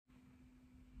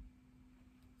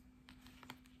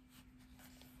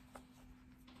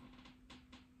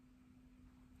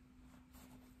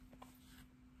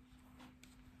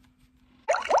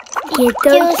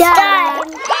It's time.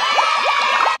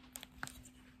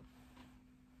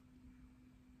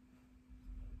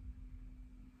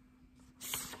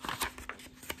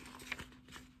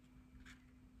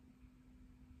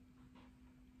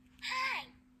 Hi,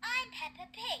 I'm Peppa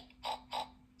Pig.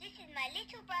 This is my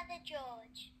little brother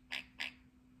George.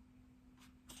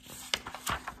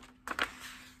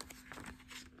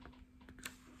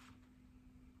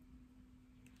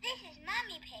 This is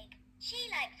Mummy Pig. She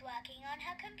likes working on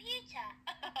her computer.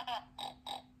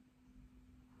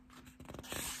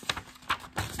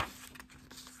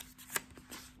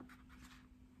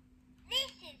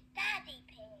 This is Daddy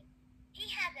Pig. He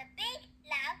has a big,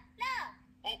 loud laugh.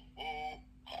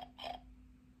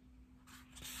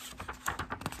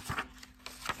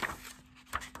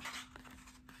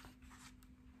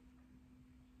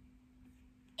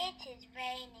 It is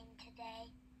raining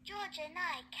today. George and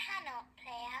I cannot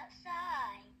play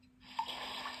outside.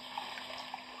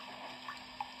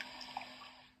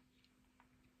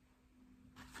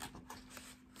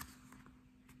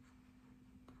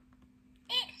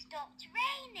 It stopped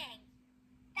raining.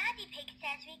 Daddy Pig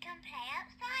says we can play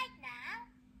outside now.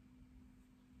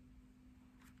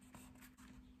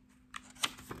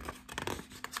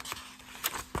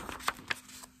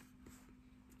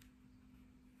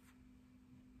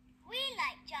 We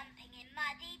like jumping in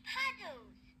muddy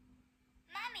puddles.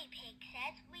 Mummy Pig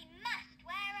says we must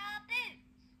wear our boots.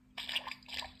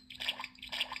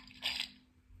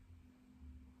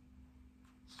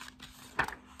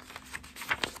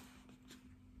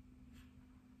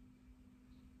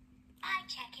 I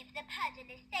check if the puddle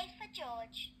is safe for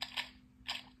George.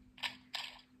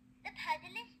 The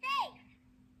puddle is safe.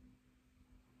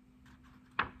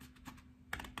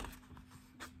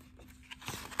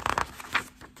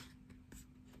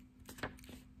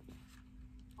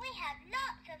 We have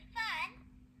lots of fun.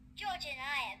 George and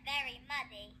I are very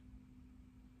muddy.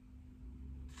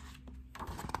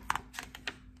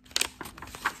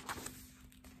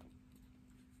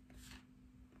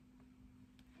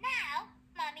 Now,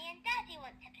 Mummy and Daddy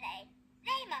want to play.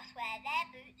 They must wear their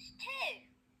boots too.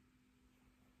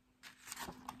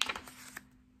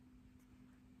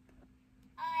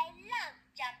 I love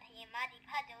jumping in muddy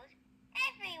puddles.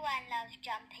 Everyone loves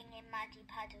jumping in muddy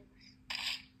puddles.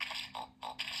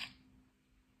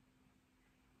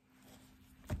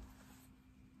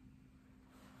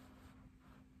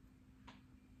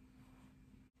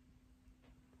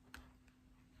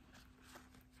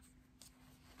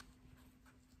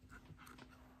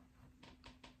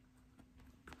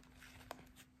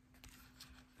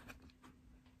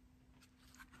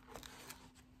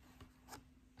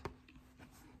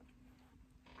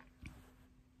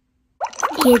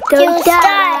 It's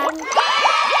time.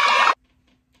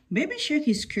 Baby Shark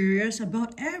is curious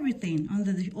about everything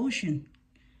under the ocean.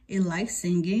 It likes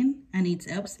singing and it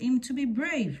helps him to be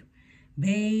brave.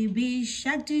 Baby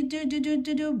Shark do do do do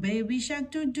do do, Baby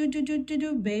Shark do do do do do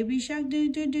do, Baby Shark do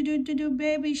do do do do do,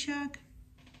 Baby Shark.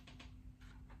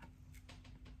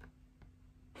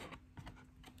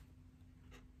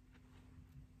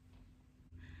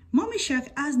 Mommy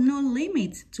Shark has no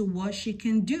limit to what she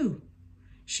can do.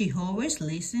 She always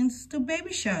listens to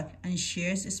Baby Shark and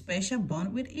shares a special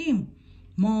bond with him.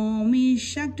 Mommy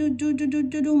Shark do do do do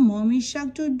do do, Mommy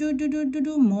Shark do do do do do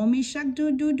do, Mommy Shark do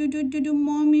do do do do do,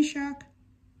 Mommy Shark.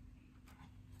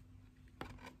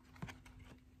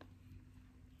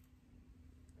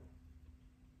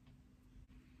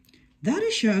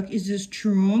 Daddy Shark is a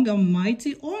strong and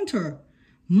mighty hunter,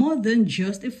 more than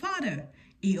just a father.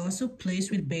 He also plays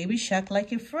with Baby Shark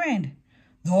like a friend.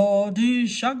 Daddy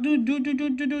Shark do do do do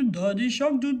do do, Daddy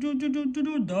Shark do do do do do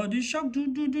do, Daddy Shark do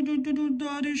do do do do do,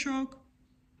 Daddy Shark.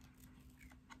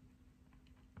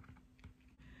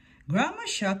 Grandma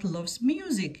Shark loves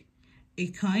music. A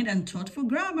kind and thoughtful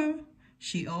grandma.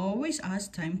 She always has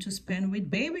time to spend with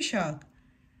Baby Shark.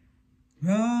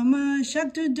 Grandma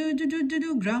Shark do do do do do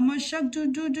do, Grandma Shark do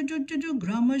do do do do do,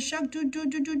 Grandma Shark do do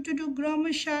do do do do, Grandma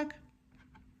Shark.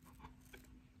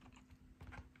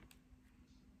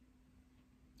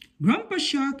 Grandpa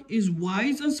Shark is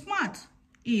wise and smart.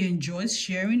 He enjoys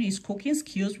sharing his cooking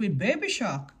skills with Baby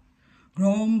Shark.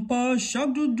 Grandpa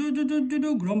Shark do do do do do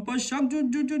do, Grandpa Shark do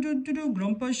do do do do do,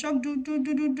 Grandpa Shark do do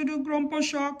do do do do, Grandpa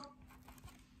Shark.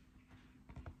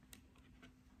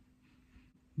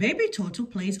 Baby Turtle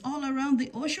plays all around the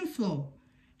ocean floor.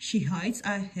 She hides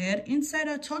her head inside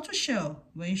her turtle shell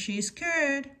when she is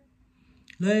scared.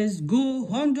 Let's go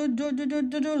hunt, do do do do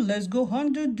do do. Let's go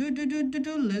hunt, do do do do do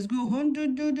do. Let's go hunt, do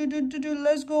do do do do do.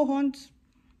 Let's go hunt.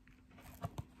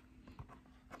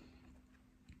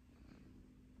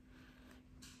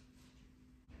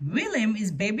 William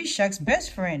is Baby Shark's best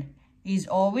friend. He's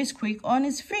always quick on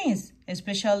his feet,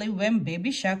 especially when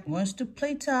Baby Shark wants to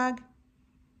play tag.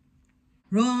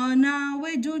 Run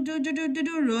away, do do do do do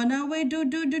do, run away, do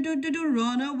do do do do do,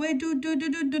 run away, do do do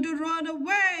do do do, run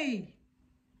away.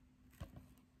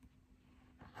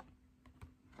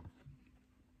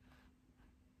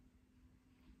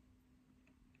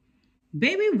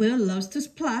 Baby Whale loves to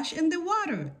splash in the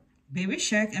water. Baby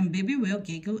Shark and Baby Whale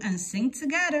giggle and sing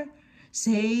together.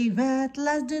 Save at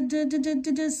last, do do do do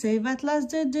do do, save at last,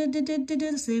 do do do do do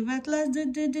do, save at last, do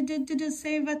do do do do do,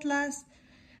 save at last.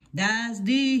 That's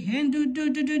the hen, do do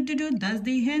do do do do, that's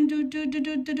the hen, do do do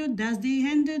do do do, that's the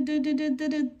hen, do do do do do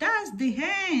do, that's the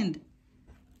hen.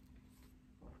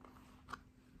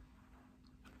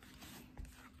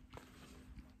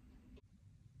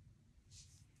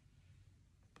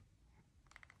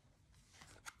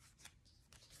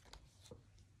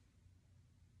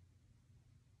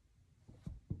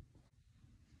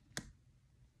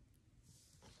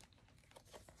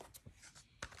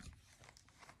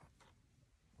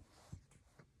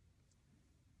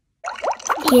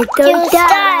 You don't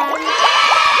die.